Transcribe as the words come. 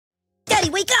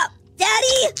Daddy, wake up!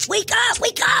 Daddy, wake up!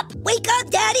 Wake up! Wake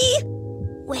up, Daddy!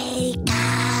 Wake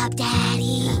up,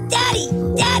 Daddy! Daddy!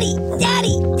 Daddy!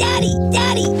 Daddy! Daddy!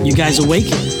 Daddy! You guys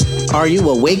awake? Are you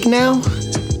awake now?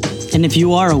 And if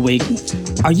you are awake,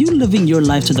 are you living your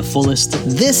life to the fullest?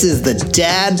 This is the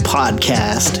Dad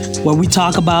Podcast, where we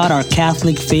talk about our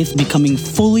Catholic faith becoming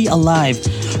fully alive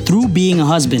through being a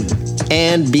husband.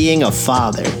 And being a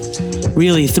father.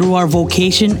 Really, through our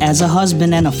vocation as a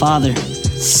husband and a father.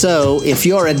 So, if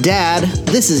you're a dad,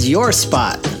 this is your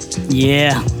spot.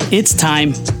 Yeah, it's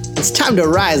time. It's time to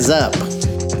rise up.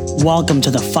 Welcome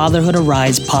to the Fatherhood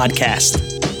Arise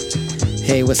podcast.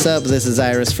 Hey, what's up? This is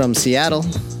Iris from Seattle.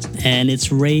 And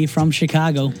it's Ray from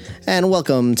Chicago. And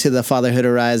welcome to the Fatherhood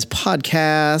Arise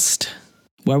podcast,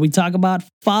 where we talk about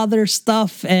father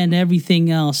stuff and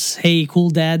everything else. Hey, cool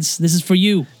dads, this is for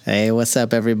you. Hey, what's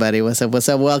up, everybody? What's up? What's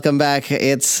up? Welcome back.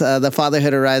 It's the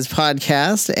Fatherhood Arise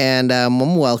podcast, and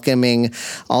I'm welcoming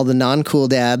all the non-cool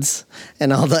dads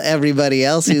and all the everybody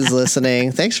else who's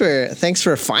listening. Thanks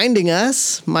for finding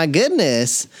us. My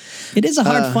goodness, it is a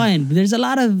hard find. There's a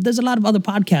lot of other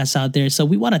podcasts out there, so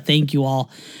we want to thank you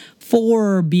all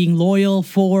for being loyal,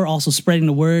 for also spreading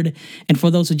the word, and for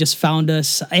those who just found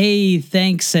us, hey,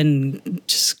 thanks, and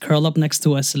just curl up next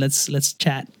to us. Let's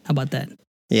chat. How about that?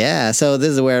 Yeah, so this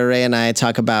is where Ray and I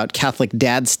talk about Catholic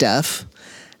dad stuff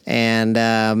and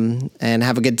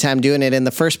have a good time doing it. In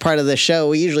the first part of the show,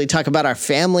 we usually talk about our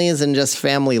families and just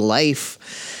family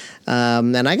life.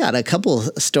 And I got a couple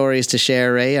stories to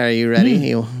share. Ray, are you ready?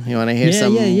 You want to hear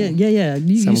some? Yeah.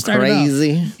 You some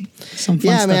crazy, some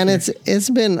fun stuff man. Here.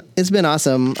 It's been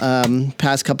awesome.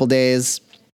 Past couple days,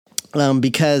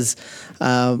 because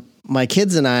my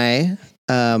kids and I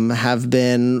have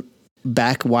been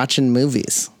back watching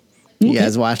movies. You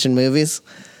guys watching movies?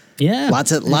 Yeah,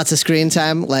 lots of screen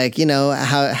time. Like, you know,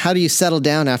 how do you settle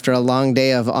down after a long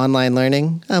day of online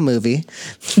learning? A movie.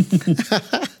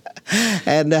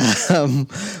 And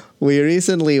we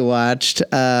recently watched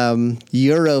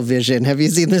Eurovision. Have you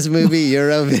seen this movie,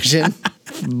 Eurovision?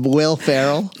 Will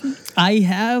Ferrell? I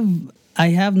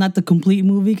have not the complete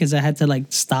movie because I had to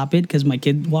stop it because my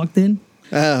kid walked in.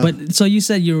 Oh. But so you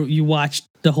said you watched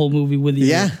the whole movie with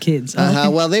your kids. Oh,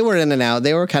 okay. Well, they were in and out.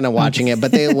 They were kind of watching it,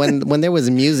 but they when there was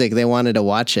music, they wanted to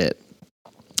watch it.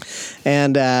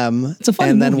 And it's a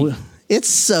funny movie. It's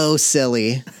so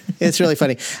silly. It's really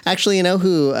funny. Actually, you know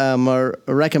who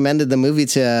recommended the movie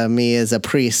to me is a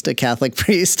Catholic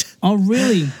priest. Oh,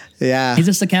 really? Yeah. Is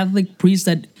this a Catholic priest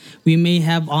that we may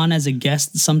have on as a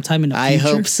guest sometime in the future?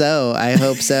 I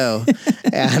hope so.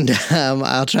 And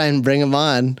I'll try and bring him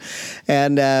on.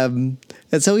 And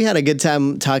so we had a good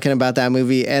time talking about that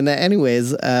movie. And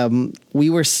anyways, we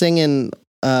were singing,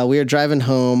 we were driving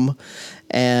home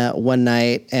one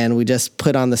night, and we just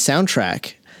put on the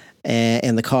soundtrack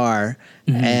in the car,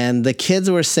 and the kids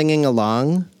were singing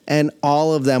along, and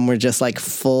all of them were just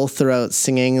full throat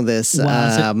singing this.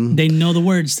 Wow, so they know the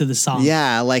words to the song.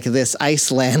 Yeah, like this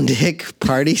Icelandic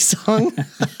party song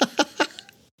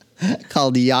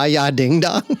called Ya Ya Ding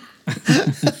Dong.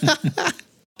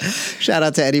 Shout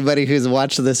out to anybody who's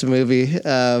watched this movie.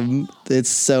 It's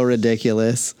so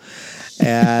ridiculous.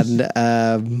 And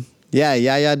Ya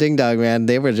Ya Ding Dong, man,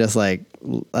 they were just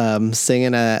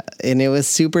singing and it was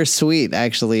super sweet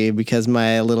actually, because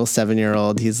my little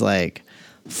 7-year-old, he's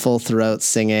full throat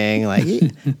singing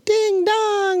ding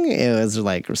dong. It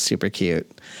was super cute.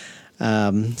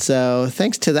 So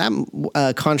thanks to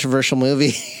that controversial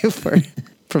movie for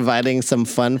providing some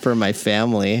fun for my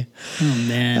family. Oh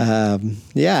man.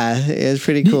 Yeah, it was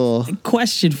pretty cool.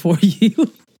 Question for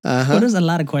you. Well, there's a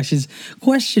lot of questions.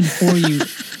 Question for you,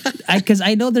 because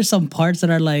I know there's some parts that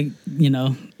are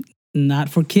not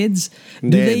for kids.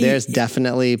 There's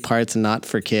definitely parts not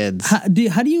for kids. How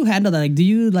do you handle that? Do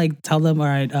you tell them, all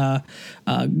right,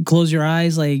 close your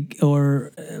eyes,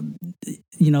 or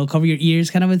cover your ears,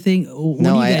 kind of a thing?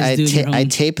 No, I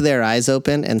tape their eyes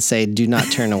open and say, "Do not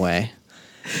turn away."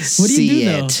 What do you do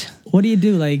though? What do you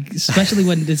do? Especially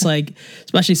when it's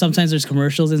especially sometimes there's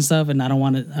commercials and stuff, and I don't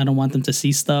want them to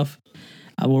see stuff.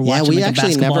 We're watching, we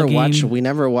actually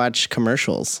never watch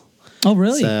commercials. Oh,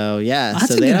 really? So yeah,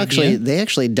 that's they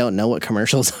actually don't know what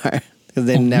commercials are because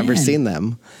they've never seen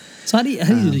them. So how do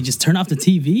you just turn off the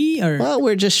TV or? Well,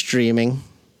 we're just streaming.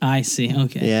 I see.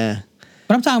 Okay. Yeah.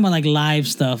 But I'm talking about live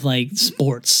stuff, like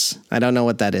sports. I don't know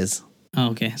what that is.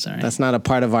 Oh, okay, sorry. That's not a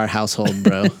part of our household,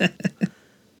 bro.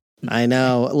 I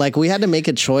know. We had to make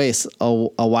a choice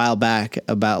a while back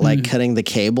about cutting the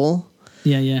cable.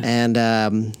 Yeah.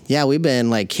 And we've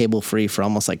been cable free for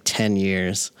almost 10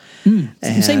 years. And,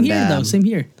 same here though. Same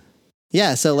here.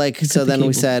 Yeah. So then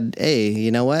we said, hey, you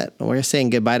know what? We're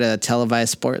saying goodbye to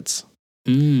televised sports.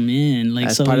 Man, like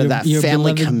As so part of that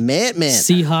family beloved commitment.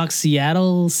 Seahawks,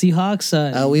 Seattle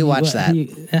Seahawks. We watched how that.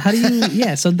 do you?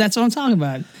 Yeah, so that's what I'm talking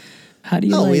about. How do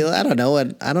you? Oh, like, I don't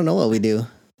know what we do.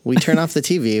 We turn off the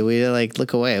TV. We like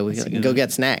look away. We a good go one.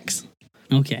 get snacks.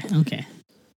 Okay.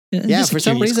 Yeah, Just a for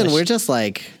some curious reason question. we're just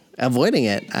like avoiding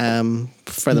it.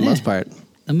 For the most part.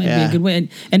 That might be Yeah. a good way.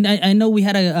 And I know we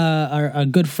had a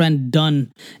good friend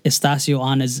Dunn Estacio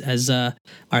on as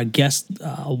our guest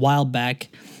a while back.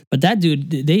 But that dude,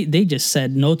 they just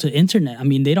said no to internet. I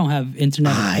mean, they don't have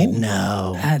internet at I home.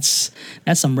 know. That's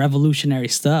some revolutionary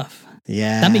stuff.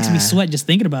 Yeah. That makes me sweat just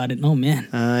thinking about it. Oh man,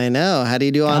 I know. How do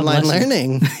you do online bless you.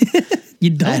 learning?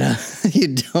 you don't.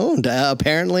 You don't.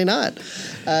 Apparently not.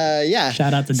 Yeah.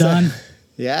 Shout out to Dunn.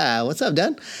 Yeah. What's up,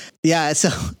 Dun? Yeah. So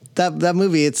that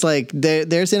movie, it's like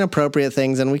there's inappropriate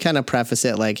things, and we kind of preface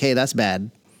it like, hey, that's bad.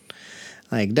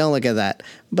 Like, don't look at that.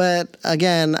 But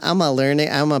again, I'm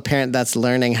a parent that's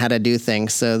learning how to do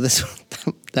things. So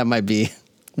that might be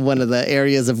one of the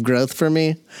areas of growth for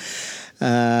me.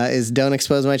 Is don't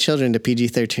expose my children to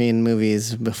PG-13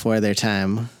 movies before their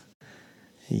time.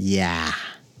 Yeah.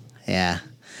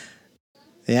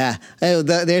 Oh,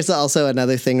 there's also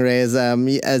another thing, Ray. Is,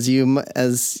 as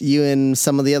you and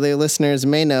some of the other listeners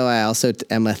may know, I also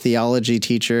am a theology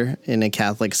teacher in a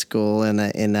Catholic school in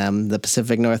the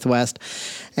Pacific Northwest,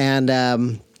 and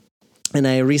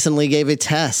I recently gave a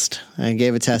test. And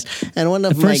one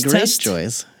of my great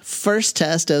joys. First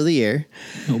test of the year.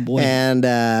 Oh boy! And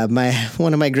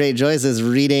one of my great joys is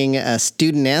reading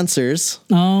student answers.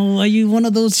 Oh, are you one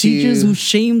of those teachers who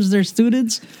shames their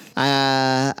students?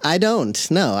 I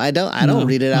don't. No, I don't. I don't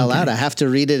read it out loud. I have to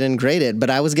read it and grade it. But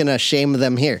I was gonna shame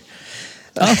them here.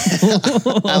 I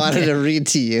wanted to read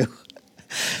to you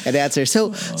an answer.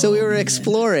 So we were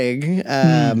exploring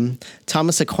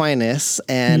Thomas Aquinas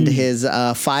and his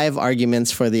 5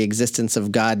 arguments for the existence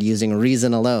of God using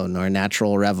reason alone or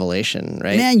natural revelation.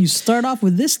 Right? Man, you start off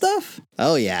with this stuff?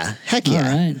 Oh yeah, heck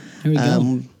yeah. All right, here we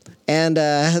go. And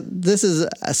this is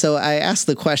so. I asked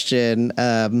the question.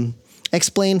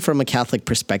 Explain from a Catholic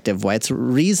perspective why it's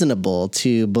reasonable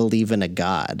to believe in a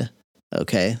God.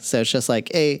 Okay, so it's just like,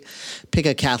 hey, pick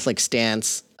a Catholic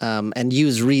stance and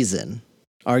use reason,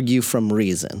 argue from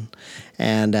reason.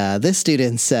 And this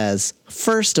student says,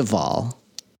 first of all,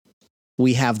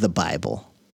 we have the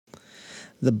Bible.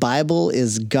 The Bible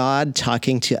is God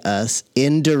talking to us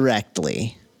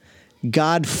indirectly.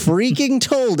 God freaking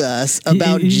told us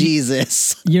about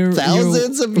Jesus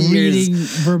thousands of years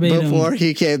before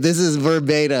he came. This is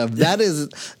verbatim.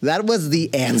 That was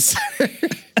the answer.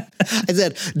 I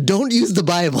said, don't use the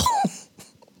Bible.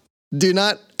 Do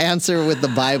not answer with the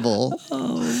Bible.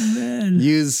 Oh man.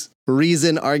 Use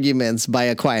reason arguments by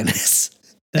Aquinas.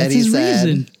 That's his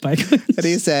reason. And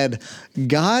he said,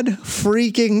 God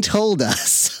freaking told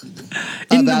us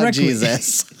about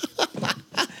Jesus.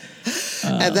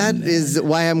 And that is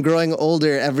why I'm growing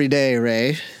older every day,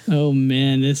 Ray. Oh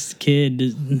man, this kid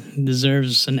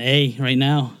deserves an A right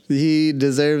now. He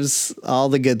deserves all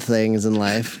the good things in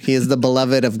life. He is the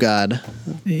beloved of God.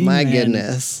 Amen. My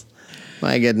goodness.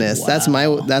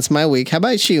 Wow. That's my week. How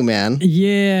about you, man?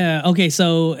 Yeah. Okay.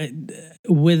 So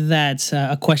with that,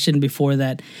 a question before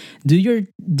that: Do your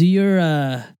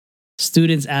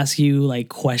students ask you like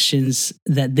questions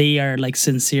that they are like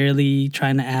sincerely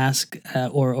trying to ask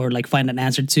or like find an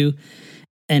answer to,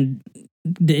 and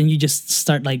then you just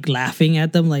start like laughing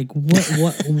at them? Like,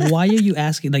 what? Why are you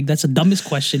asking? Like, that's the dumbest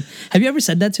question. Have you ever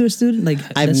said that to a student? Like,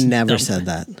 I've never said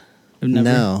that. Never?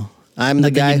 No. I'm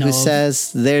the guy who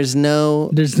says there's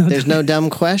no dumb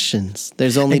questions.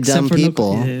 There's only dumb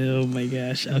people. Oh my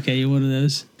gosh. Okay, you're one of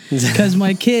those. Because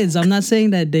my kids, I'm not saying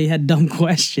that they had dumb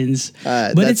questions,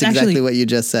 but that's it's actually exactly what you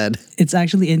just said. It's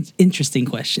actually interesting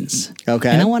questions. Okay.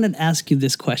 And I wanted to ask you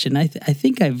this question. I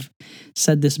think I've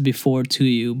said this before to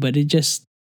you, but it just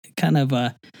kind of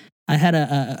I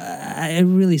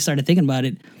really started thinking about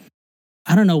it.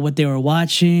 I don't know what they were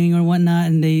watching or whatnot,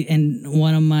 and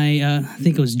one of my I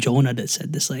think it was Jonah that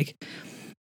said this, like,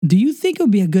 do you think it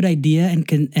would be a good idea and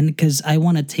because I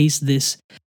want to taste this,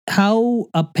 how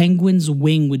a penguin's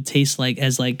wing would taste like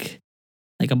as like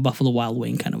a Buffalo Wild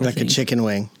Wing kind of like thing. a chicken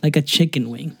wing. Like a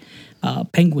chicken wing.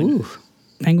 Penguin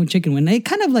chicken wing. It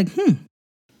kind of like,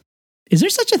 is there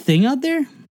such a thing out there?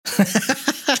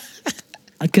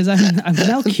 Because I'm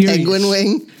now curious.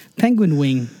 Penguin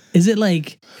wing. Is it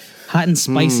like hot and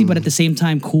spicy, but at the same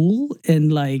time cool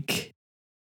and like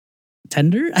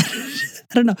tender? I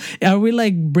don't know. Are we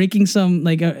like breaking some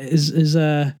like are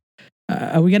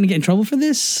we gonna get in trouble for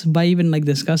this by even like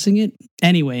discussing it?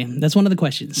 Anyway, that's one of the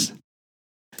questions.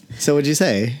 So what'd you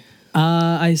say?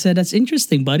 I said that's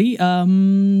interesting, buddy.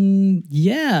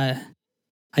 Yeah.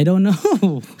 I don't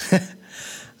know.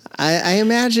 I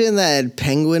imagine that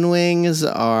penguin wings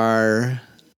are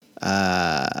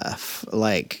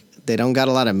like they don't got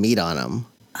a lot of meat on them.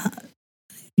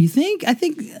 You think? I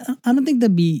don't think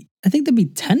they'd be. I think they'd be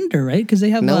tender, right? Because they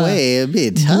have No way, it'd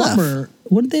be tough. blubber.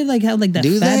 Wouldn't they like have like that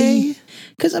Do fatty? they?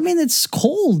 Because I mean, it's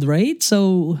cold, right?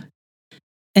 So,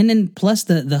 and then plus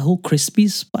the whole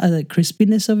the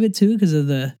crispiness of it too, because of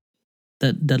the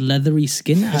leathery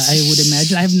skin. I would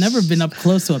imagine. I've never been up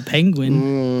close to a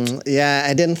penguin. Yeah,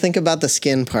 I didn't think about the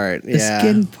skin part. The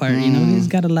skin part, you know, it's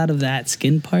got a lot of that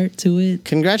skin part to it.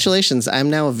 Congratulations, I'm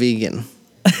now a vegan.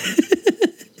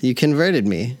 You converted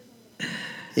me.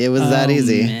 It was that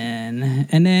easy. Man.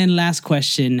 And then last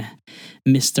question,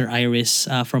 Mr. Iris,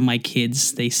 from my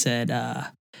kids. They said,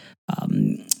 and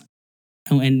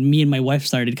me and my wife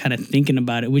started kind of thinking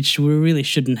about it, which we really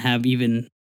shouldn't have even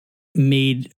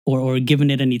made or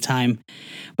given it any time.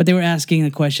 But they were asking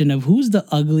the question of who's the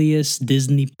ugliest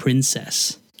Disney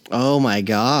princess? Oh my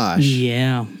gosh.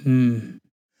 Yeah.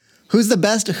 Who's the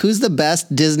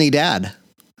best Disney dad?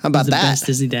 How about The that? best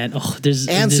Disney dad. Oh, there's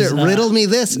Answer. Riddle me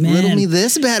this. man, Riddle me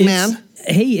this, Batman.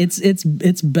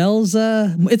 It's Belle's.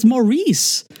 It's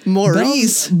Maurice.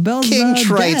 Maurice. Bell's King dad.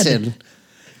 Triton.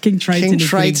 King Triton. King is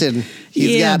Triton. pretty- He's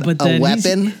Yeah, got but a then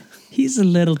weapon. He's a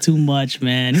little too much,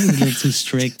 man. He's a little too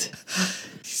strict.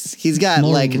 He's got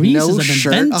like Maurice no is an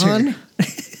shirt inventor. on.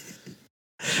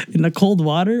 In the cold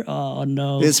water? Oh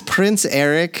no. Is Prince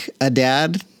Eric a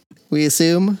dad? We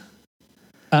assume.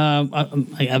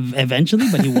 Eventually,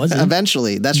 but he wasn't.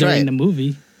 Eventually, that's during right. the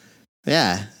movie.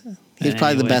 Yeah, he's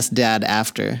probably the Anyway. best dad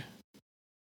after.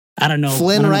 I don't know.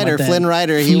 Flynn I don't know Rider. about that. Flynn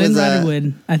Rider. He Flynn was Rider a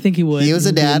would. I think he would. he was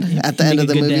a dad at the He'd end make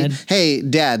of the a good movie. dad. Hey,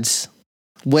 dads,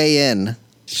 weigh in.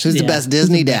 Who's the Yeah, best who's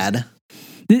Disney the best? dad?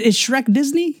 Is Shrek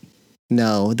Disney?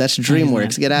 No, that's he's DreamWorks.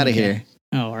 not. Get out of Okay. here.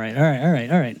 Oh, all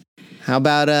right. How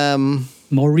about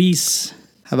Maurice.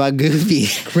 Goofy?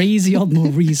 Crazy old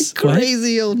Maurice. What?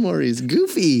 Crazy old Maurice.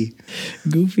 Goofy.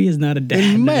 Goofy is not a dad.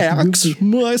 And no. Max, Goofy.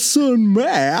 my son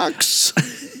Max.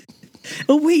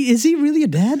 Oh wait, is he really a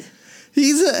dad?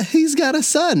 He's got a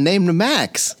son named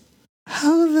Max.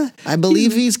 How the? I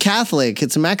believe he's Catholic.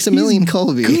 It's Maximilian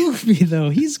Colby. Goofy though.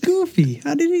 He's goofy.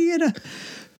 How did he get a?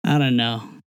 I don't know.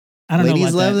 I don't know Ladies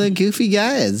about love that. the goofy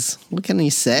guys. What can he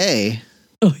say?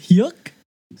 Oh yuck.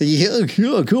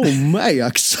 Yuck, oh,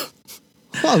 Max.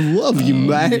 I love you,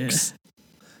 Max.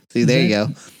 See, there you go.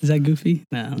 Is that Goofy?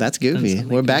 No. That's doesn't goofy. sound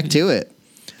like We're back Goofy. to it.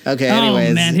 Okay, Oh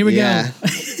anyways. man, here we go.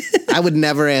 I would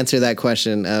never answer that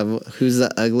question of who's the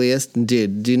ugliest.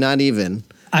 Dude, do not even.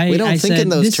 We don't think in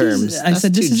those terms. I That's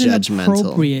said this too is judgmental.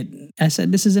 inappropriate. I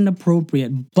said this is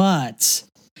inappropriate, but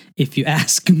if you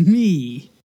ask me,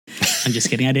 I'm just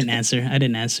kidding. I didn't answer.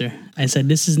 I said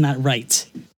this is not right.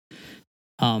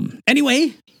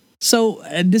 Anyway, so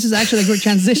this is actually a great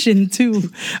transition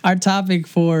to our topic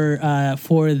for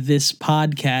this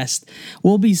podcast.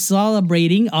 We'll be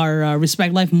celebrating our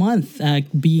Respect Life Month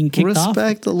being kicked off.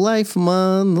 Respect Life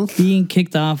Month. Being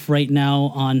kicked off right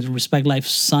now on Respect Life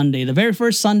Sunday. The very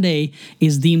first Sunday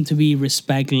is deemed to be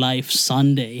Respect Life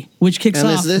Sunday, which kicks And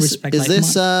off Respect Life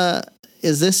Month.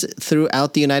 Is this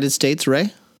throughout the United States,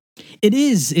 Ray? It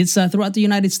is. It's throughout the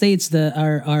United States.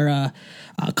 Our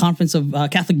Conference of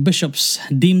Catholic Bishops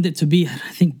deemed it to be,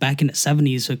 I think, back in the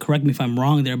 70s. So correct me if I'm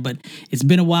wrong there, but it's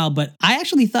been a while. But I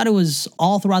actually thought it was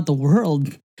all throughout the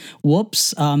world.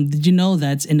 Whoops. Did you know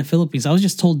that in the Philippines? I was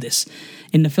just told this.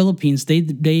 In the Philippines,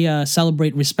 they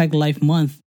celebrate Respect Life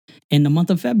Month in the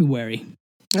month of February.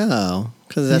 Oh,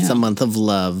 because that's Yeah. a month of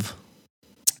love.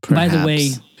 By the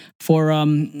way,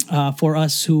 Perhaps. for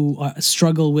us who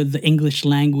struggle with the English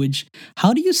language,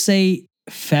 how do you say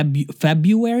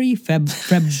February?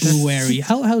 February.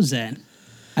 How's that?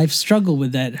 I've struggled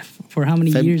with that for how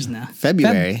many years now?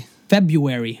 February.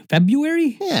 February.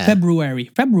 Yeah.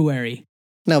 February.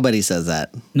 Nobody says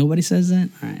that. Nobody says that?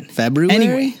 All right. February?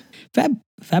 Anyway,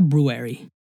 February.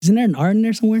 Isn't there an R in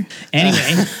there somewhere?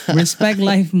 Anyway, Respect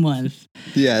Life Month.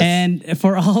 Yes. And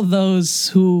for all those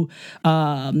who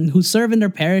serve in their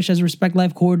parish as Respect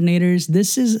Life coordinators,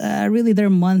 this is really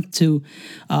their month to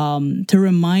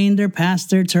remind their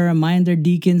pastor, to remind their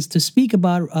deacons to speak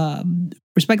about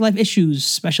Respect Life issues,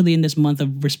 especially in this month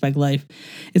of Respect Life.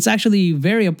 It's actually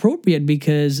very appropriate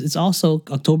because it's also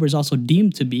October is also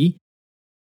deemed to be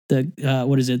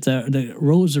the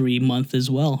Rosary Month as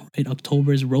well. Right?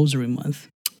 October is Rosary Month.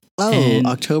 Oh, And-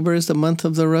 October is the month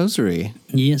of the Rosary.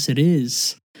 Yes, it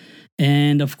is.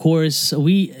 And of course,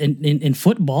 we in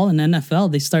football and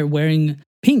NFL, they start wearing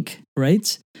pink,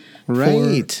 right?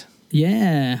 Right.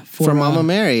 Yeah, For Mama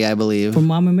Mary, I believe. for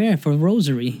Mama Mary, for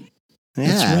Rosary. Yeah.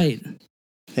 That's right.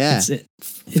 Yeah. It's, of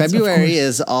February course-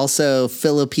 is also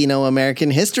Filipino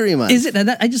American History Month. Is it?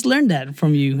 I just learned that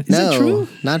from you. Is no, it true?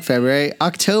 not February.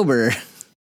 October.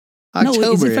 No,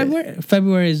 is it February?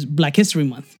 February is Black History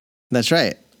Month. That's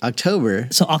right. October.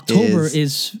 So October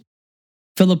is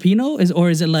Filipino, or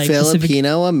is it like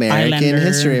Filipino American Islander-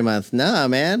 History Month. No,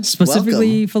 man.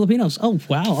 specifically Welcome. Filipinos? Oh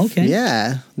wow, okay.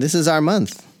 Yeah, this is our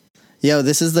month. Yo,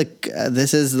 this is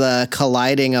the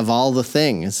colliding of all the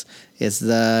things. It's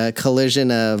the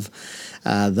collision of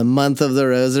the month of the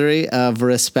Rosary, of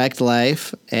Respect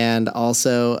Life, and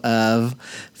also of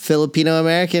Filipino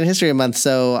American History Month.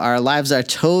 So our lives are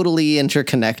totally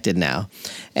interconnected now.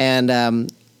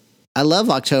 And I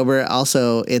love October.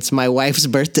 Also, it's my wife's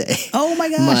birthday. Oh my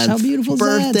gosh, month. how beautiful is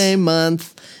that? Birthday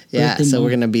month. Yeah, Birthday so we're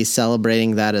month. going to be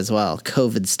celebrating that as well,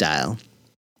 COVID style.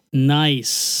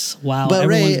 Nice. Wow. But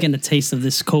Everyone's Ray- getting a taste of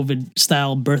this COVID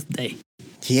style birthday.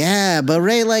 Yeah, but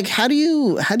Ray, like, how do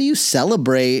you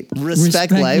celebrate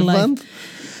Respect Respect Life Life. Month?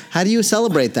 How do you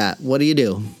celebrate that? What do you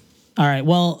do? All right.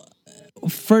 Well,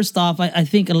 first off, I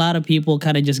think a lot of people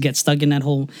kind of just get stuck in that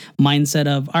whole mindset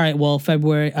of, all right, well,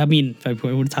 February,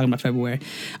 we're talking about February.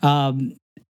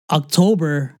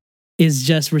 October is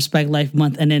just Respect Life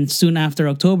Month. And then soon after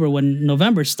October, when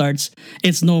November starts,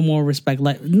 it's no more Respect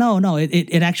Life. No,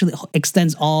 it actually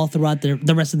extends all throughout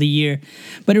the rest of the year.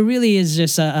 But it really is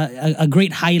just a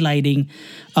great highlighting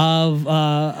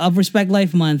of Respect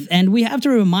Life Month. And we have to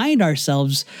remind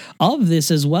ourselves of this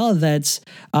as well, that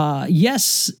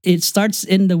yes, it starts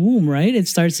in the womb, right? It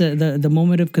starts at the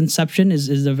moment of conception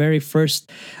is the very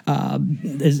first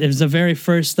is the very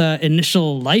first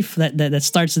initial life that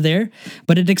starts there,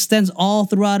 but it extends all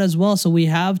throughout as well. So we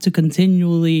have to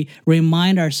continually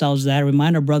remind ourselves that,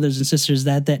 remind our brothers and sisters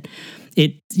that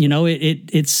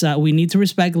it's we need to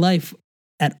respect life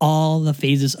at all the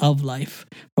phases of life,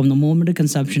 from the moment of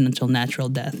conception until natural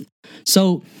death.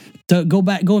 So going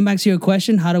back to your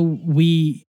question, how do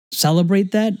we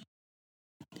celebrate that?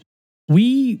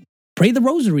 We pray the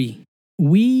rosary.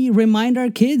 We remind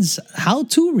our kids how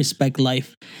to respect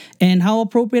life. And how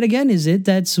appropriate, again, is it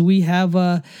that we have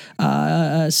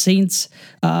Saint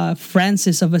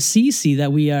Francis of Assisi,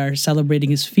 that we are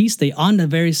celebrating his feast day on the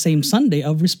very same Sunday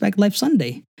of Respect Life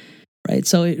Sunday, right?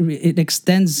 So it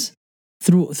extends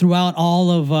throughout all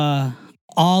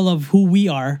of who we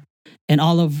are and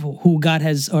all of who God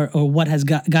has or what has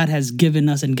God has given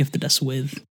us and gifted us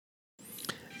with.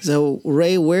 So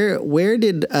Ray, where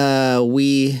did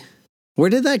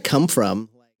that come from?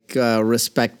 Like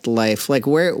Respect Life. Like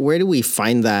where do we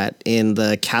find that in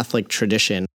the Catholic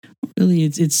tradition? Really,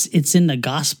 it's in the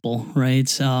gospel,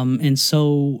 right? And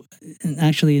so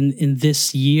actually in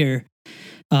this year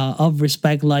of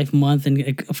Respect Life Month,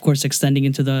 and of course extending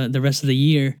into the rest of the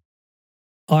year,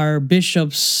 our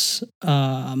bishops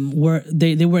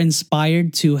were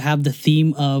inspired to have the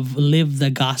theme of live the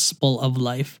gospel of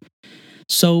life.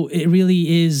 So it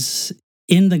really is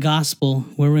in the gospel.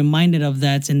 We're reminded of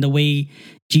that in the way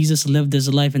Jesus lived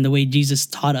his life and the way Jesus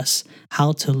taught us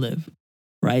how to live,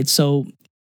 right? So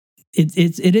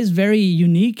it is very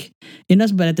unique in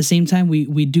us, but at the same time,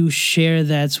 we do share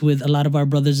that with a lot of our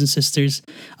brothers and sisters,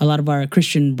 a lot of our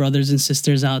Christian brothers and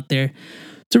sisters out there,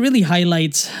 to really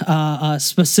highlight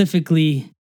specifically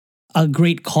a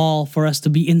great call for us to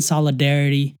be in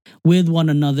solidarity with one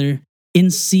another, in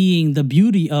seeing the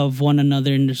beauty of one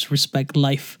another in this respect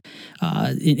life,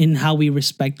 in how we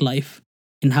respect life,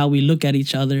 in how we look at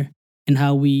each other, and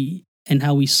how we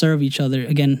serve each other.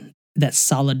 Again, that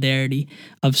solidarity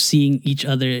of seeing each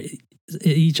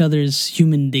other's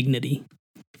human dignity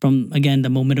from, again, the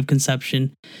moment of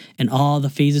conception and all the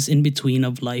phases in between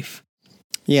of life.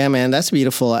 Yeah, man, that's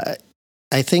beautiful.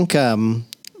 I think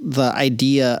the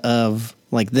idea of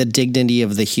like the dignity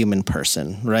of the human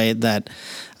person, right? That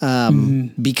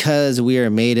because we are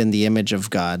made in the image of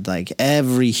God, like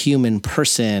every human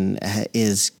person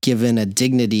is given a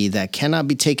dignity that cannot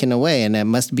be taken away and it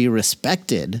must be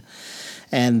respected.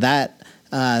 And that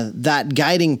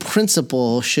guiding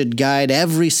principle should guide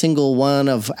every single one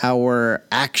of our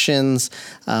actions,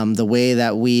 the way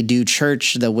that we do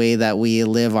church, the way that we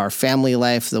live our family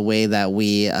life, the way that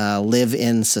we live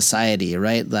in society,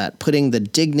 right? That putting the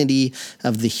dignity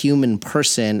of the human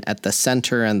person at the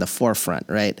center and the forefront,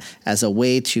 right? As a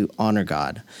way to honor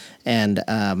God. And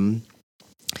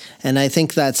I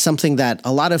think that's something that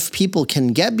a lot of people can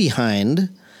get behind,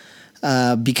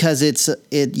 because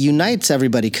it unites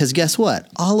everybody. Because guess what?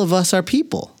 All of us are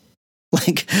people.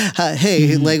 Like,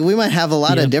 hey, like we might have a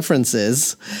lot of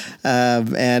differences,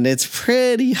 and it's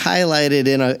pretty highlighted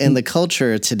in the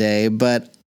culture today.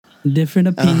 But different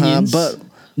opinions,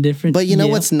 but you know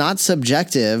what's not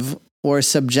subjective or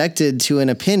subjected to an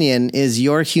opinion is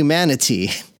your humanity,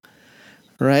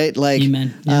 right? Like,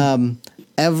 Amen. Yeah.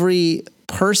 Every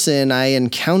person I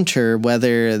encounter,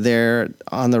 whether they're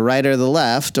on the right or the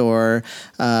left, or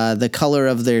the color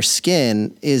of their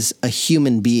skin, is a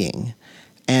human being.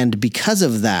 And because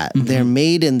of that, they're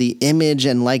made in the image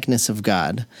and likeness of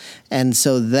God. And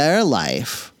so their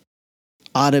life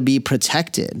ought to be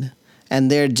protected,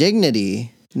 and their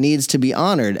dignity needs to be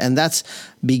honored. And that's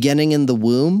beginning in the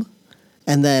womb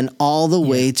and then all the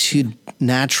way to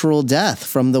natural death,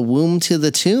 from the womb to the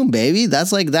tomb, baby.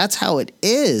 That's how it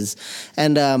is.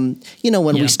 And,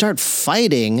 when we start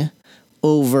fighting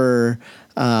over,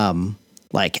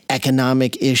 like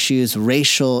economic issues,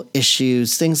 racial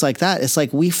issues, things like that, it's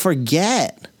like we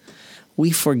forget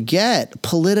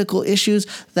political issues,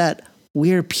 that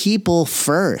we're people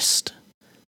first.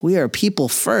 We are people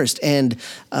first. And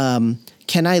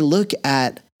can I look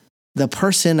at the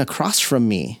person across from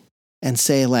me and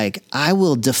say, like, I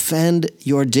will defend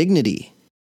your dignity,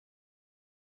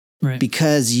 Right.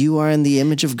 because you are in the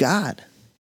image of God.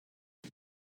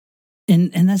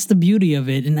 And that's the beauty of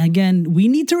it. And again, we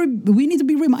need to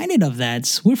be reminded of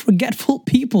that. We're forgetful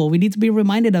people. We need to be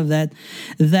reminded of that.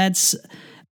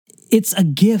 It's a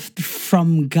gift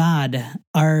from God.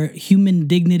 Our human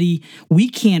dignity, we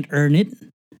can't earn it.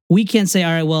 We can't say,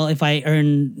 all right, well, if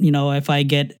I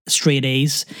get straight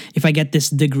A's, if I get this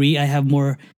degree, I have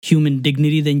more human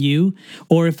dignity than you.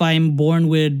 Or if I'm born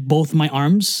with both my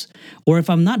arms, or if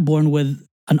I'm not born with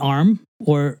an arm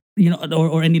or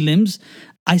any limbs,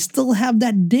 I still have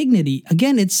that dignity.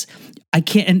 Again, I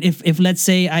can't, and if let's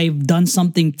say I've done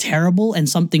something terrible and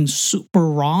something super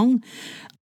wrong,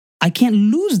 I can't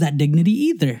lose that dignity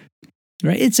either.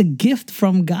 Right? It's a gift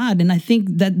from God. And I think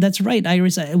that's right,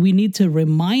 Iris. We need to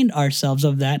remind ourselves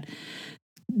of that.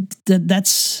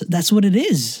 That's what it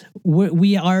is.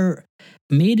 We are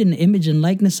made in the image and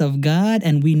likeness of God,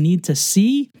 and we need to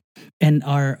see and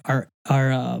are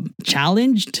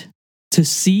challenged to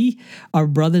see our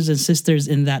brothers and sisters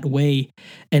in that way.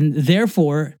 And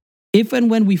therefore, if and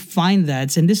when we find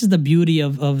that, and this is the beauty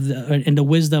of the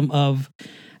wisdom of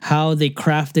how they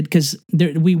crafted, because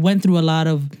we went through a lot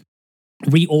of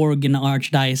reorg in the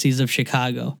Archdiocese of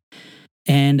Chicago.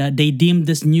 And they deemed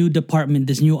this new department,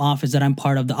 this new office that I'm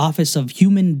part of, the Office of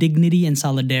Human Dignity and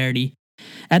Solidarity.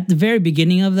 At the very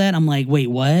beginning of that, I'm like, wait,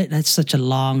 what? That's such a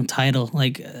long title.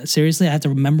 Like, seriously, I have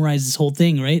to memorize this whole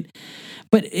thing, right?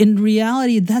 But in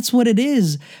reality, that's what it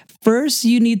is. First,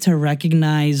 you need to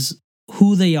recognize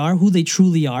who they are, who they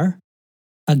truly are,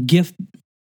 a gift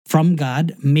from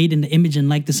God, made in the image and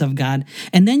likeness of God.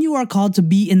 And then you are called to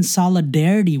be in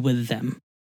solidarity with them.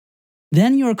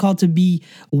 Then you are called to be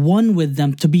one with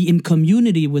them, to be in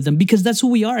community with them, because that's who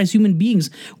we are as human beings.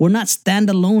 We're not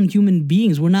standalone human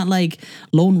beings. We're not like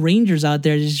lone rangers out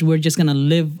there. We're just going to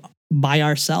live by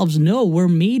ourselves. No, we're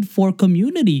made for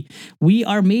community. We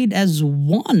are made as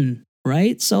one,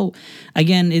 right? So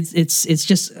again, it's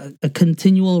just a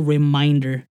continual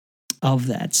reminder of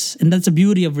that. And that's the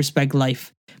beauty of Respect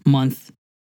Life Month,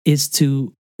 is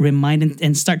to remind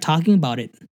and start talking about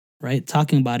it, right?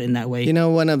 Talking about it in that way.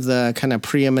 One of the kind of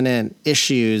preeminent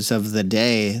issues of the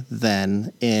day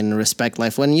then in Respect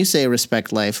Life, when you say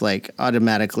Respect Life, like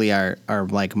automatically our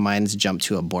like minds jump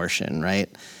to abortion, right?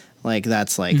 Like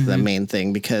that's like the main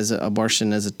thing, because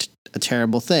abortion is a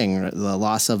terrible thing, the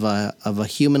loss of a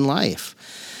human life.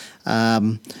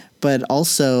 But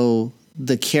also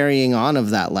the carrying on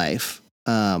of that life,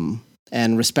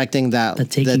 and respecting that,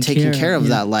 the taking care of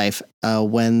that life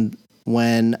when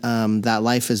that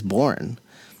life is born,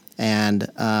 and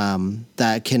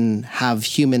that can have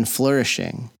human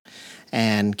flourishing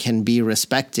and can be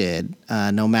respected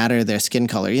no matter their skin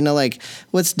color. Like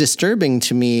what's disturbing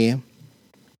to me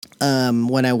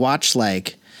when I watch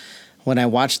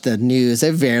the news,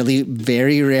 I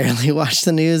very rarely watch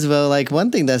the news, but like one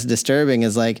thing that's disturbing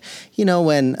is like,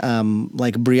 when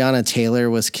like Breonna Taylor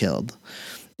was killed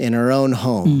in her own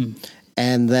home,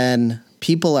 and then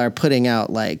people are putting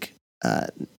out like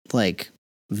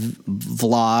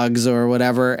vlogs or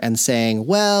whatever and saying,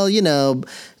 well,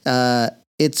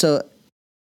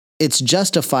 it's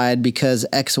justified because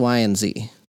X, Y, and Z.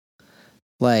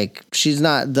 Like she's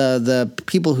not, the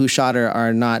people who shot her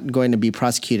are not going to be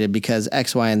prosecuted because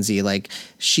X, Y, and Z. Like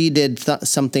she did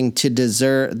something to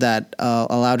deserve that,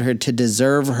 allowed her to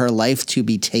deserve her life to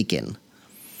be taken.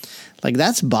 Like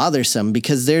that's bothersome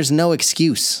because there's no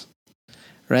excuse,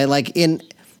 right? Like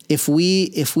if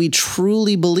we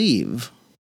truly believe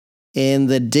in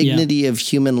the dignity of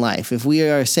human life, if we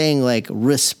are saying like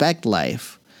respect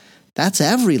life, that's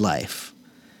every life.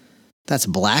 That's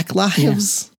Black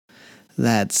lives. Yeah.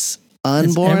 That's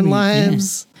unborn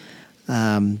lives.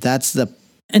 That's the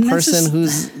And that's person just-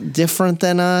 who's different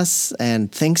than us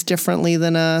and thinks differently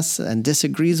than us and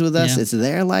disagrees with us. Yeah. It's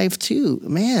their life too,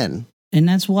 man. And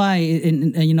that's why,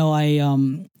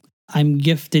 I'm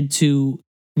gifted to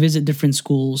visit different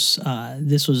schools.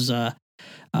 This was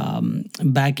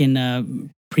back in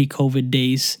pre-COVID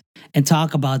days, and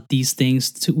talk about these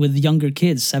things with younger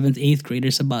kids, 7th, 8th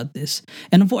graders about this.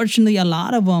 And unfortunately, a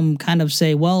lot of them kind of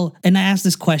say, well, and I asked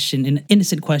this question, an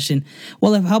innocent question,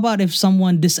 well, how about if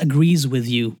someone disagrees with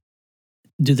you?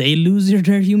 Do they lose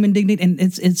their human dignity? And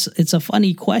it's a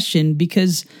funny question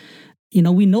because,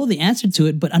 we know the answer to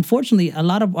it, but unfortunately, a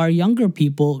lot of our younger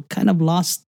people kind of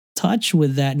lost touch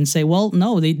with that and say, well,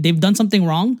 no, they've done something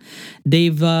wrong.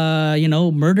 They've,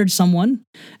 murdered someone.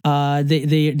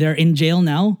 They're in jail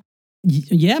now.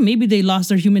 Yeah, maybe they lost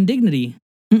their human dignity.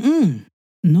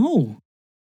 No,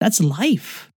 that's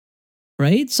life,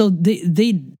 right? So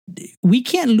we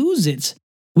can't lose it.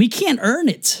 We can't earn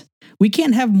it. We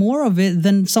can't have more of it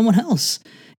than someone else.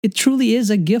 It truly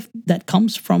is a gift that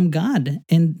comes from God,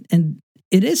 and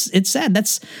it's sad.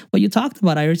 That's what you talked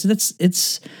about, Iris.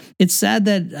 It's sad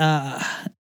that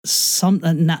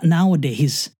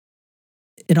nowadays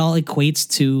it all equates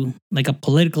to like a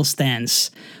political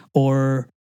stance or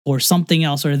something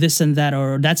else, or this and that,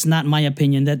 or that's not my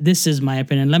opinion, that this is my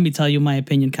opinion, let me tell you my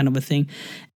opinion, kind of a thing.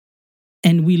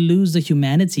 And we lose the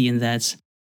humanity in that.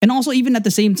 And also, even at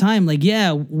the same time, like,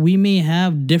 yeah, we may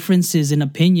have differences in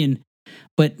opinion,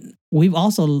 but we've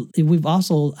also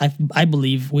I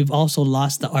believe we've also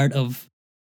lost the art of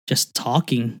just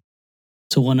talking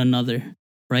to one another,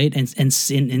 right? And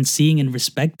seeing and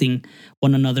respecting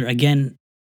one another again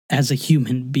as a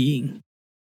human being,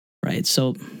 right?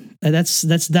 So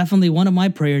that's definitely one of my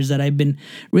prayers that I've been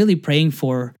really praying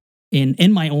for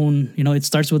in my own, it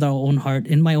starts with our own heart,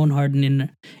 in my own heart,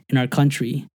 and in our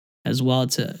country as well,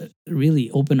 to really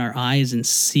open our eyes and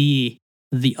see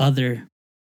the other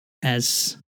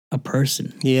as a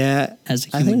person. Yeah, as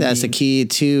a I human think that's the being. key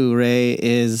too, Ray,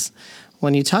 is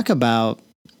when you talk about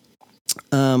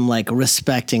like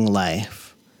respecting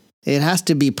life, it has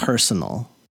to be personal,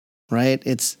 right?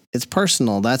 It's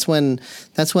personal. That's when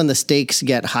the stakes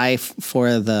get high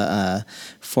for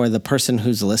the person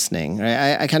who's listening,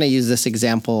 right? I kind of use this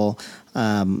example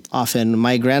often.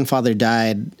 My grandfather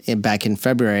died back in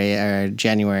February or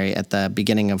January at the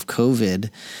beginning of COVID,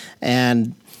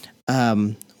 and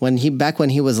when he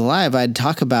was alive, I'd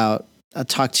talk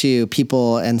to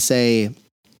people and say,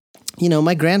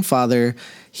 my grandfather,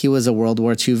 he was a World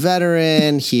War II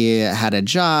veteran. He had a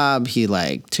job. He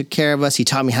took care of us. He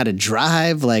taught me how to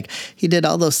drive. He did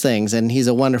all those things, and he's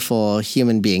a wonderful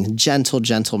human being,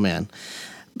 gentle man.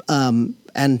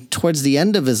 And towards the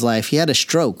end of his life, he had a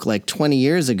stroke 20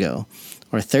 years ago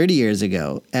or 30 years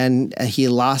ago, and he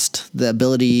lost the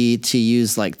ability to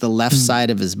use the left side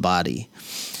of his body.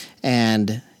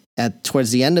 And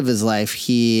towards the end of his life,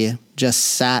 he just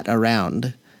sat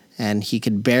around, and he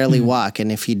could barely walk.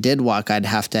 And if he did walk, I'd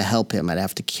have to help him. I'd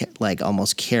have to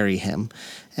almost carry him.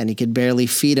 And he could barely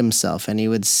feed himself. And he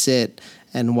would sit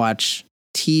and watch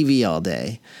TV all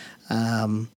day.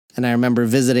 And I remember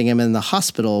visiting him in the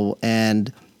hospital,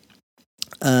 and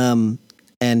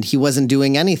he wasn't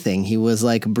doing anything. He was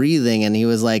breathing, and he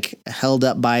was held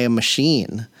up by a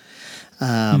machine.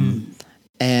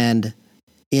 And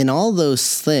in all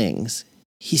those things,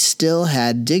 he still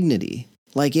had dignity.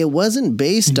 It wasn't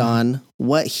based on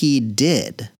what he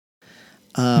did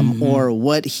or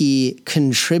what he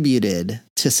contributed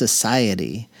to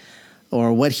society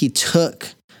or what he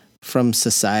took from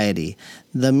society.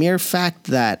 The mere fact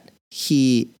that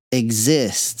he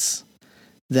exists,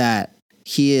 that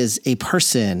he is a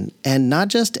person, and not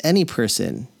just any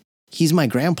person. He's my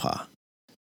grandpa,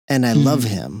 and I love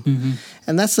him.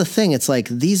 And that's the thing. It's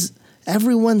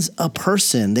everyone's a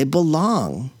person. They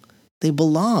belong. They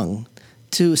belong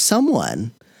to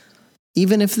someone,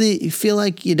 even if you feel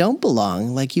like you don't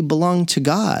belong, you belong to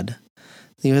God.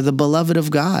 You're the beloved of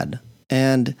God,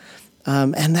 and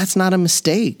that's not a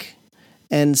mistake.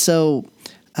 And so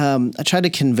I try to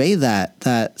convey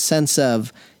that sense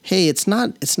of, hey, it's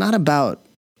not about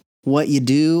what you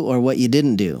do or what you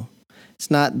didn't do.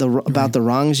 It's not about the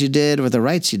wrongs you did or the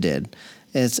rights you did.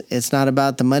 It's not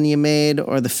about the money you made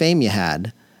or the fame you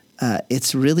had.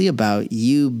 It's really about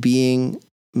you being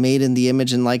made in the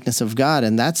image and likeness of God,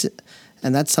 and that's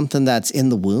something that's in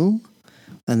the womb,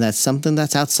 and that's something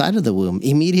that's outside of the womb,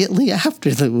 immediately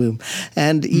after the womb,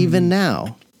 and even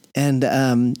now. And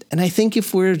I think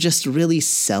if we're just really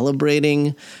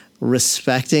celebrating,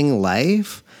 respecting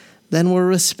life, then we're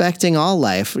respecting all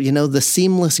life. The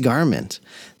seamless garment,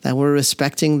 that we're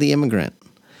respecting the immigrant,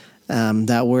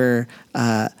 that we're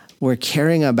we're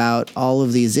caring about all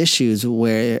of these issues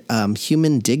where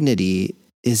human dignity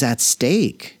is at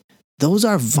stake. Those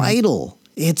are vital.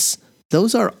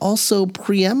 Those are also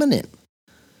preeminent.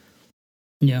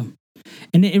 Yeah.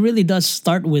 And it really does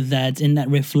start with that, in that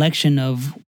reflection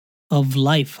of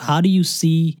life. How do you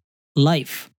see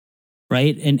life?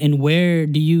 Right? And where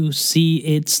do you see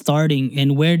it starting,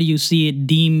 and where do you see it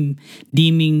deeming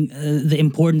the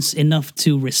importance enough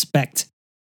to respect,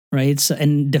 right? So,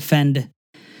 and defend.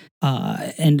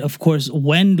 And of course,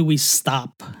 when do we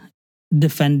stop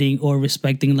defending or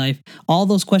respecting life? All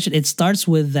those questions, it starts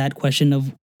with that question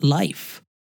of life,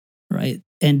 right?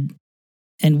 And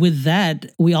with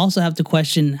that, we also have to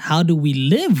question, how do we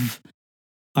live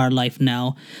our life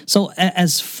now? So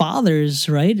as fathers,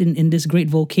 right, in this great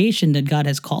vocation that God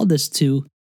has called us to,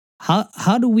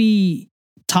 how do we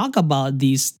talk about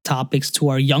these topics to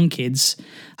our young kids?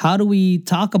 How do we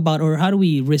talk about, or how do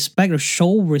we respect or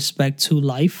show respect to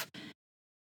life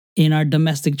in our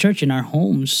domestic church, in our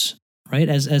homes, right?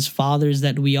 As fathers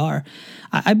that we are.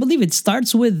 I believe it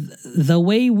starts with the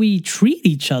way we treat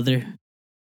each other,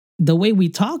 the way we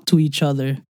talk to each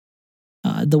other,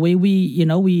 the way we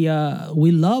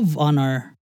love on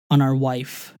our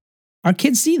wife. Our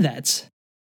kids see that,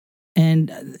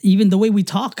 and even the way we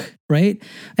talk, right?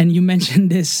 And you mentioned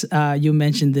this. You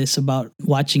mentioned this about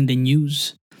watching the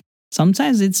news.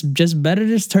 Sometimes it's just better to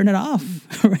just turn it off,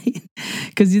 right?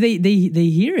 Because they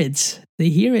hear it. They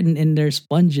hear it in their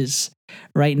sponges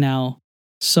right now.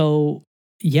 So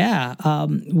yeah,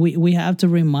 we have to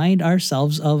remind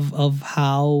ourselves of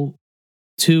how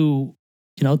to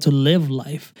to live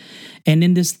life. And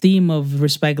in this theme of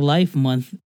Respect Life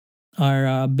Month,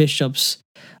 our bishops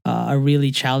are really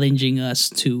challenging us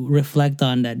to reflect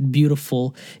on that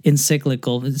beautiful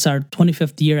encyclical. It's our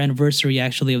 25th year anniversary,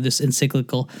 actually, of this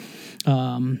encyclical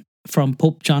from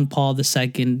Pope John Paul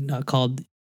II called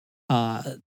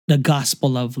The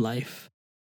Gospel of Life.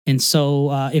 And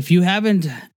so if you haven't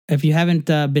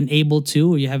been able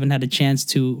to, or you haven't had a chance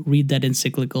to read that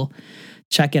encyclical,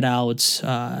 check it out.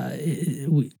 That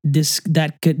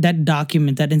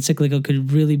document, that encyclical,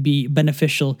 could really be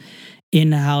beneficial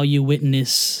in how you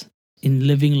witness in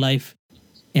living life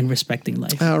and respecting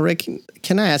life. Rick,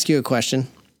 can I ask you a question?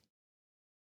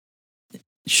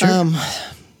 Sure.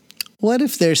 What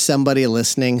if there's somebody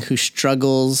listening who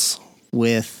struggles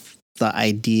with the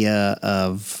idea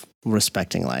of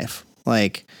respecting life?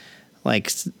 Like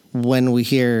when we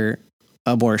hear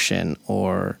abortion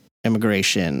or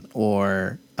immigration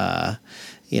or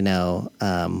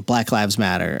Black Lives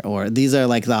Matter, or these are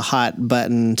like the hot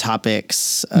button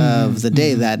topics of the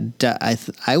day that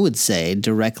I would say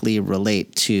directly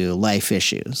relate to life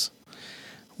issues.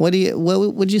 What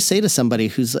would you say to somebody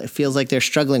who feels like they're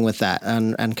struggling with that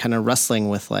and kind of wrestling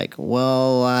with like,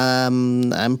 well,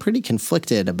 I'm pretty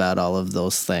conflicted about all of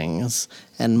those things,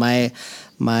 and my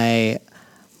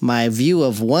view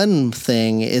of one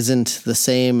thing isn't the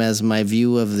same as my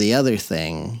view of the other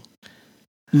thing.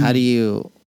 What do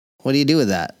you do with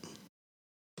that?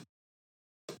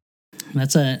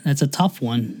 That's a tough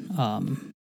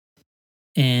one.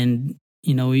 And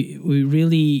we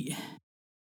really,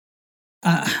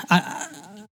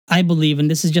 I believe, and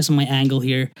this is just my angle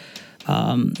here.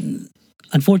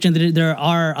 Unfortunately, there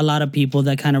are a lot of people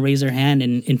that kind of raise their hand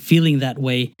in feeling that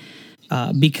way,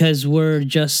 because we're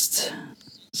just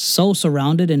so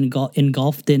surrounded and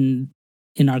engulfed in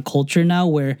our culture now,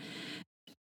 where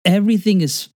everything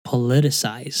is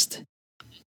politicized.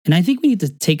 And I think we need to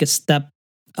take a step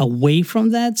away from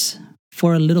that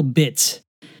for a little bit,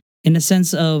 in the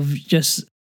sense of just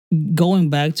going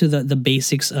back to the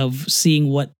basics of seeing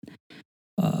what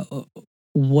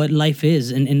life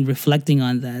is, and reflecting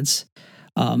on that.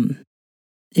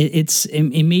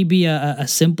 It may be a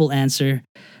simple answer,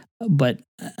 but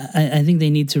I think they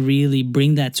need to really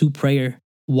bring that to prayer.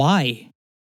 Why?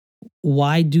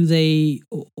 Why do they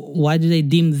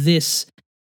deem this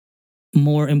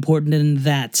more important than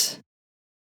that?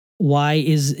 Why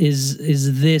is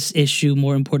this issue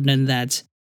more important than that?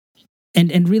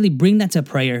 And really bring that to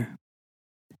prayer.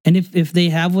 And if they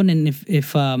have one, and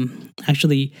if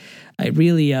actually, I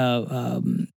really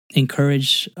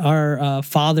encourage our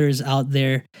fathers out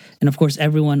there, and of course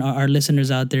everyone, our listeners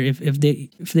out there, if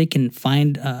they can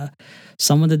find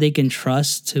someone that they can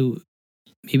trust to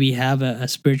maybe have a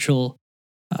spiritual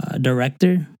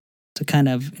director to kind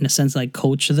of, in a sense, like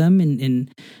coach them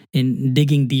in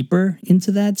digging deeper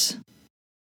into that.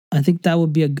 I think that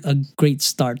would be a great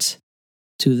start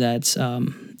to that.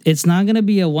 It's not going to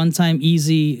be a one-time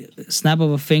easy snap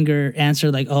of a finger answer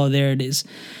like, oh, there it is.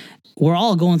 We're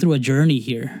all going through a journey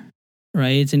here.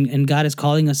 right? And God is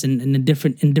calling us in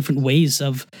different ways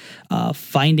of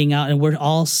finding out, and we're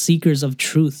all seekers of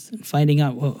truth, finding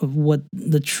out what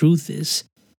the truth is.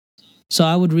 So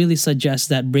I would really suggest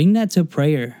that bring that to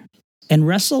prayer and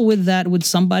wrestle with that with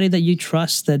somebody that you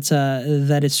trust,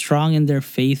 that is strong in their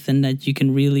faith, and that you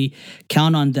can really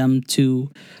count on them to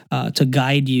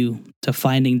guide you to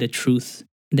finding the truth,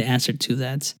 the answer to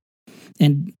that.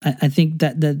 And I think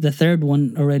that the third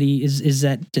one already is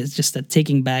that just that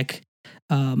taking back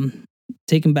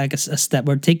a step,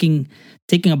 or taking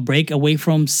a break away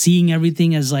from seeing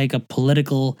everything as like a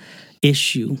political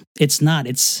issue. It's not.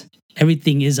 It's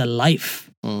everything is a life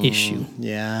issue.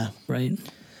 Yeah. Right.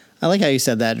 I like how you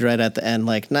said that right at the end.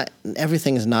 Like, not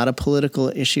everything is not a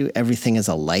political issue. Everything is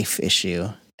a life issue.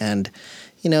 And,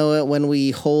 when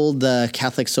we hold the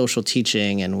Catholic social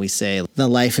teaching and we say the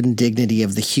life and dignity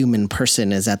of the human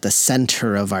person is at the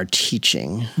center of our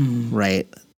teaching, right?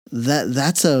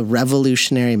 That's a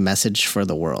revolutionary message for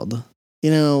the world.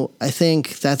 I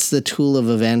think that's the tool of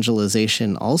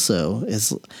evangelization also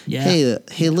is,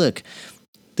 hey, look,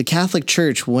 the Catholic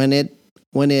Church, when it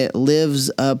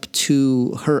lives up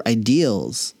to her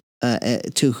ideals,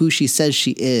 to who she says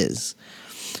she is,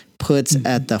 puts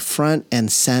at the front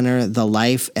and center the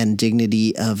life and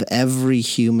dignity of every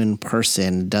human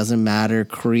person. Doesn't matter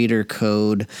creed or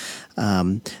code,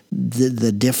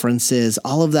 the differences,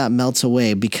 all of that melts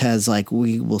away because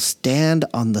we will stand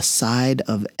on the side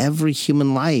of every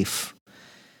human life.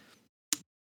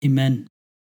 Amen.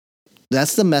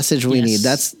 That's the message we need.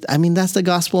 That's the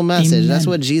gospel message.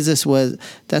 Amen.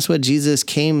 That's what Jesus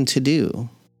came to do.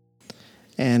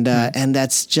 And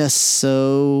that's just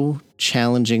so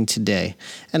challenging today.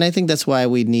 And I think that's why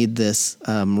we need this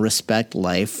Respect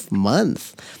Life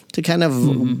month to kind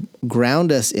of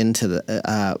ground us into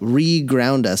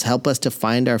re-ground us, help us to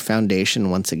find our foundation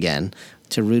once again,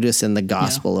 to root us in the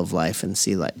gospel of life and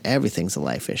see everything's a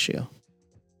life issue.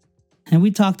 And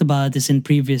we talked about this in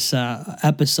previous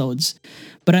episodes,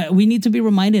 but we need to be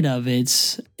reminded of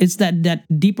it's that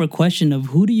deeper question of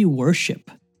who do you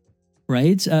worship,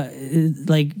 right?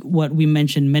 Like what we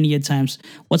mentioned many a times.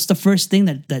 What's the first thing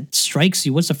that strikes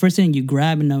you? What's the first thing you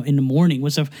grab in the morning?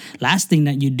 What's the last thing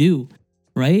that you do,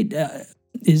 right? Are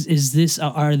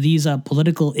these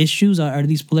political issues? Are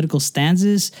these political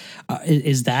stances?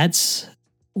 Is that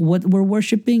what we're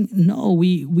worshiping? No,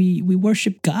 we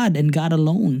worship God and God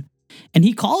alone. And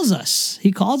he calls us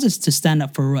to stand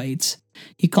up for rights.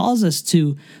 He calls us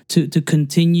to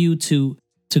continue to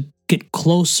get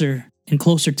closer and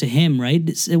closer to him, right?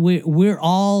 We're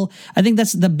all, I think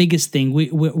that's the biggest thing.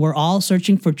 We're all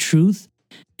searching for truth,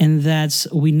 and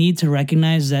we need to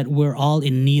recognize that we're all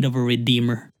in need of a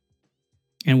redeemer.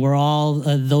 And we're all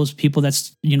those people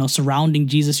that's, surrounding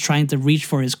Jesus, trying to reach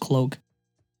for his cloak.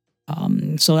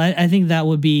 So I think that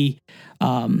would be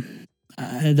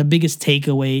the biggest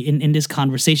takeaway in this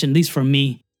conversation, at least for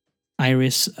me,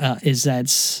 Iris, is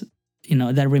that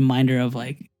reminder of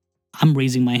I'm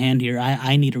raising my hand here.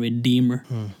 I need a redeemer.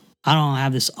 I don't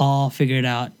have this all figured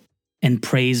out, and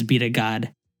praise be to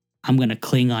God. I'm going to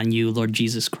cling on you, Lord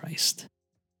Jesus Christ.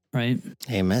 Right?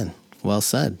 Amen. Well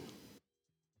said.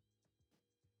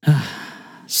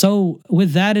 So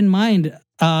with that in mind,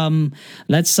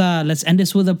 let's end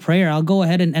this with a prayer. I'll go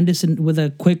ahead and end this with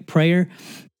a quick prayer.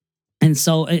 And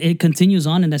so it continues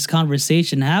on in this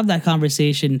conversation. Have that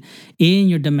conversation in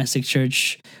your domestic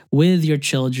church with your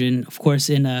children, of course,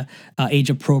 in a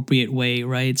age-appropriate way,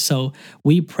 right? So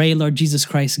we pray, Lord Jesus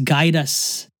Christ, guide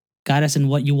us in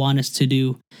what you want us to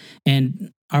do. And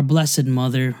our Blessed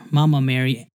Mother, Mama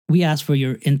Mary, we ask for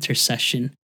your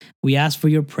intercession. We ask for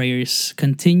your prayers.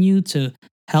 Continue to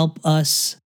help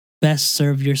us best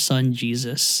serve your Son,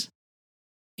 Jesus.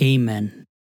 Amen.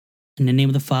 In the name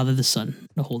of the Father, the Son,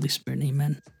 the Holy Spirit.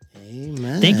 Amen.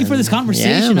 Amen. Thank you for this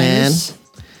conversation, man.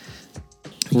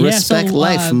 Respect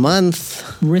Life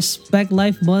Month. Respect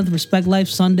Life Month. Respect Life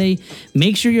Sunday.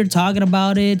 Make sure you're talking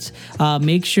about it.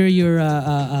 Make sure you're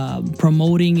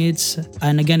promoting it.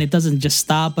 And again, it doesn't just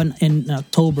stop in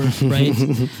October, right?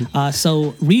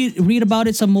 So read about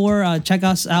it some more. Check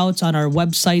us out on our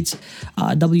website,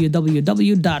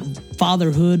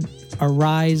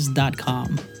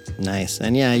 www.fatherhoodarise.com. Nice.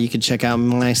 And yeah, you can check out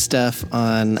my stuff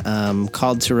on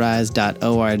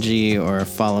calledtorise.org or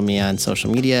follow me on social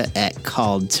media at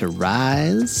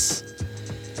calledtorise.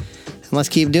 And let's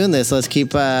keep doing this. Let's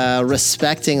keep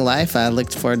respecting life. I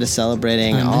look forward to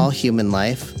celebrating all human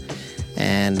life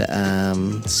and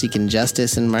seeking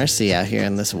justice and mercy out here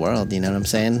in this world. You know what I'm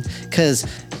saying? Because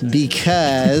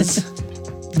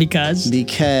Because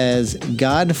Because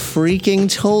God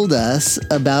freaking told us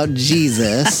about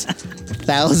Jesus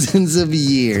thousands of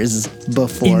years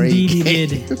before indeed he came.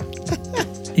 did.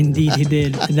 Indeed he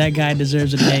did. That guy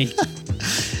deserves an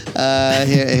A.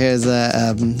 Here's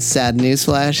a sad news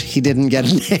flash. He didn't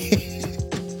get an A.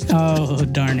 Oh,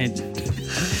 darn it.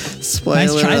 Spoiler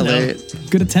Nice try, alert. though.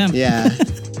 Good attempt. Yeah.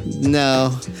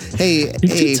 No. Hey,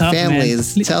 too tough,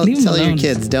 families, man. tell Leave him your alone.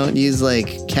 kids, don't use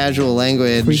like casual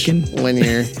language Freaking. when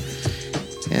you're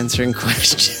answering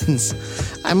questions.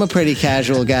 I'm a pretty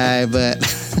casual guy, but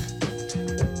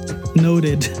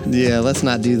Noted. yeah, let's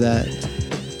not do that.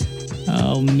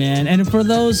 Oh, man. And for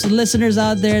those listeners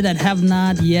out there that have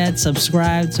not yet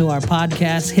subscribed to our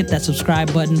podcast, hit that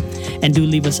subscribe button and do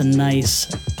leave us a nice,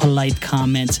 polite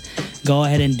comment. Go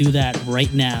ahead and do that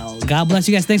right now. God bless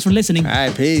you guys. Thanks for listening. All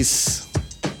right, peace.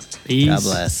 Peace. God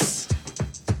bless.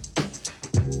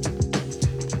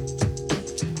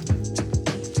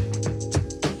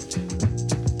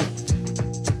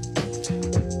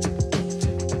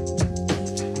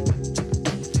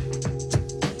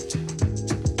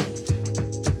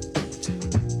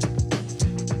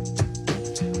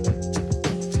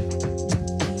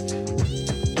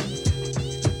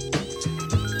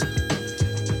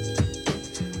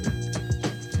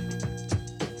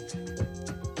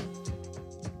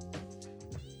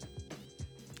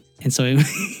 And so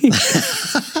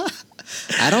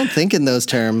I don't think in those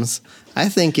terms. I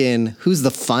think in who's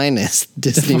the finest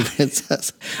Disney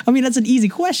princess. I mean, that's an easy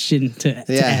question to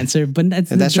Yeah. answer, but that's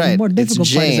That's the right. more It's difficult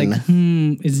part is Jane.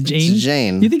 like, is Jane? It's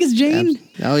Jane. You think it's Jane?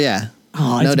 Oh yeah.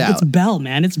 Oh, no it's, doubt. It's Belle,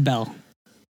 man. It's Belle.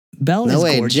 Belle No is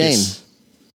way, gorgeous.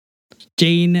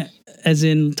 Jane, as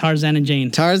in Tarzan and Jane.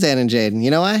 Tarzan and Jaden.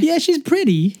 You know why? Yeah, she's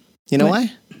pretty. You know But-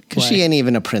 why? Because Why? she ain't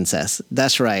even a princess.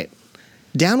 That's right.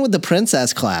 Down with the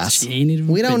princess class. She ain't even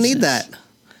a We don't need princess. that.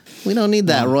 We don't need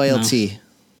that No, royalty.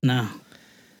 No.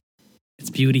 It's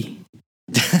beauty.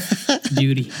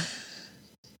 Beauty.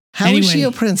 How is she Anyway.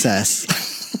 a princess?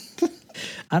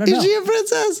 I don't Is know. she a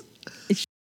princess?